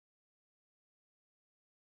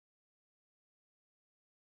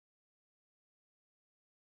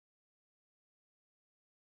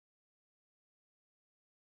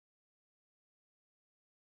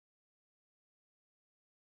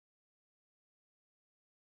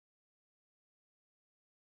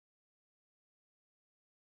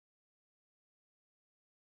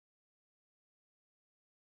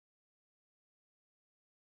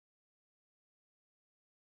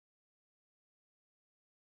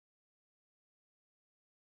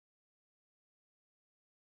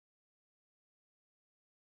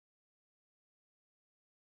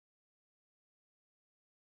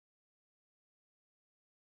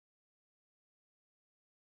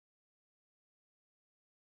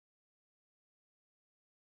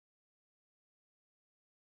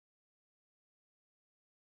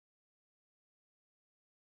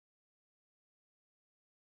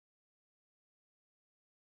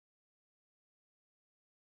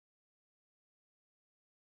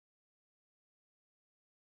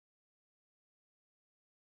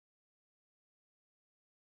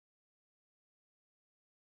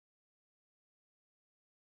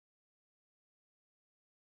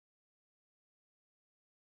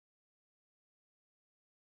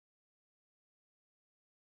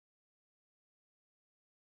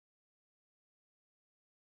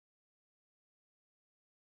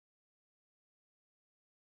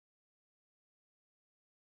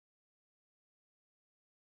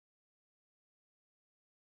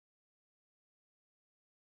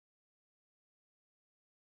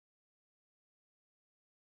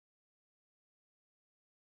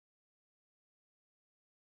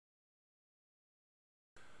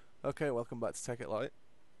Okay, welcome back to Tech It Light.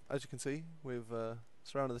 As you can see, we've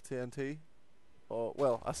surrounded the TNT. Or,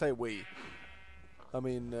 well, I say we. I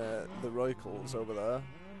mean, the Roikles over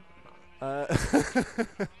there.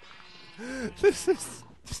 This is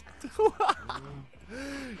just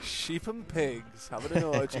sheep and pigs having an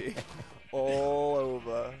orgy all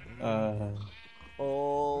over.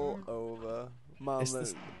 All over. Man, It's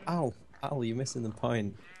the Al, you're missing the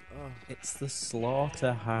point. oh. It's the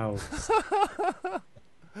slaughterhouse.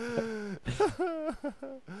 Okay.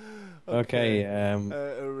 Okay,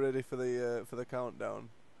 Ready for the countdown?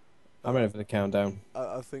 I'm ready for the countdown.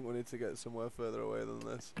 I think we need to get somewhere further away than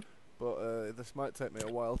this. But this might take me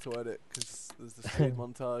a while to edit because there's the speed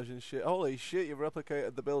montage and shit. Holy shit, you've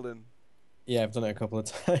replicated the building. Yeah, I've done it a couple of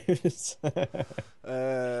times.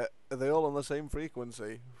 Are they all on the same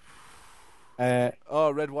frequency? uh, Oh,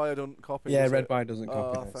 red wire don't copy. yeah, Does red it? bar doesn't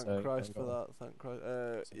copy Oh, it, thank so Christ don't for go on. that. Thank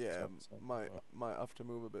Christ. Yeah, might have to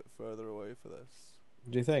move a bit further away for this.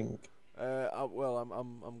 Do you think? Well,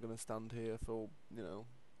 I'm gonna stand here for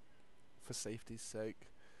for safety's sake.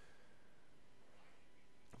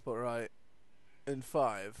 But right, in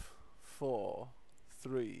 5, 4,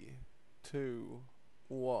 3, 2,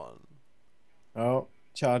 1. Oh,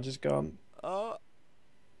 charge is gone. Oh,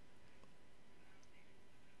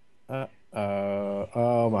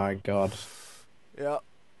 Oh my god. yeah.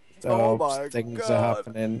 Oh Oh, my things are God.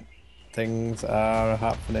 happening. Things are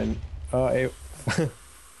happening. Oh, it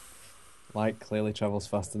light clearly travels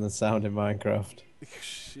faster than sound in Minecraft.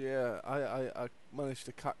 Yeah, I managed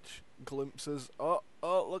to catch glimpses. Oh,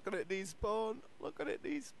 look at it despawn. Look at it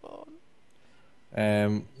despawn.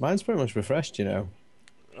 Mine's pretty much refreshed, you know.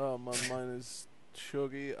 Oh man, mine is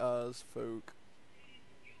chuggy as folk.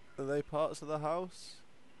 Are they parts of the house?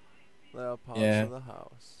 They are parts Yeah, of the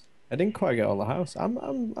house. I didn't quite get all the house. I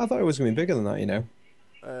thought it was gonna be bigger than that, you know.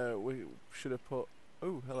 We should have put.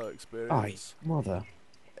 Oh, hello, Aye, experience. mother.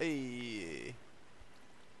 Hey,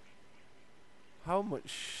 how much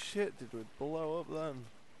shit did we blow up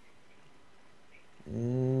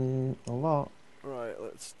then? A lot. Right,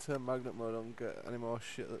 let's turn magnet mode on. Get any more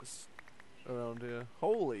shit that's around here.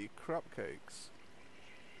 Holy crap cakes!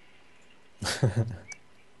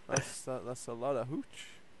 That's a lot of hooch.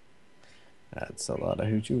 That's a lot of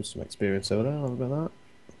hoochie. Some experience over there. I'll look at that.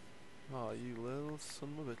 Oh, you little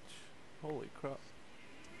son of a bitch! Holy crap!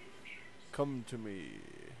 Come to me.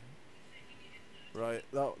 Right,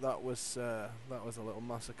 that was a little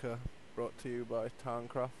massacre brought to you by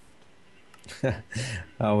Tarncraft.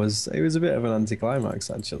 It was a bit of an anticlimax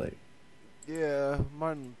actually. Yeah,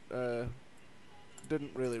 mine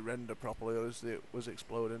didn't really render properly as it was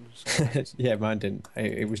exploding. So Yeah, mine didn't.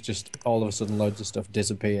 It was just all of a sudden loads of stuff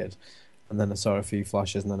disappeared, and then I saw a few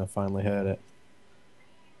flashes, and then I finally heard it.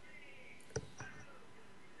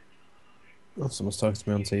 Oh, someone's talking to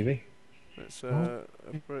me on TV. it's Oh,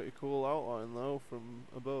 a pretty cool outline though from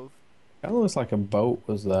above. kind of looks like a boat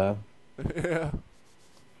was there. Yeah,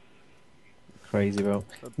 Crazy boat.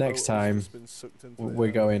 a Next boat has time just been sucked into the we're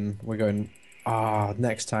air. going. We're going. Ah,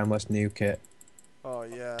 next time let's nuke it. Oh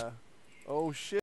yeah. Oh shit.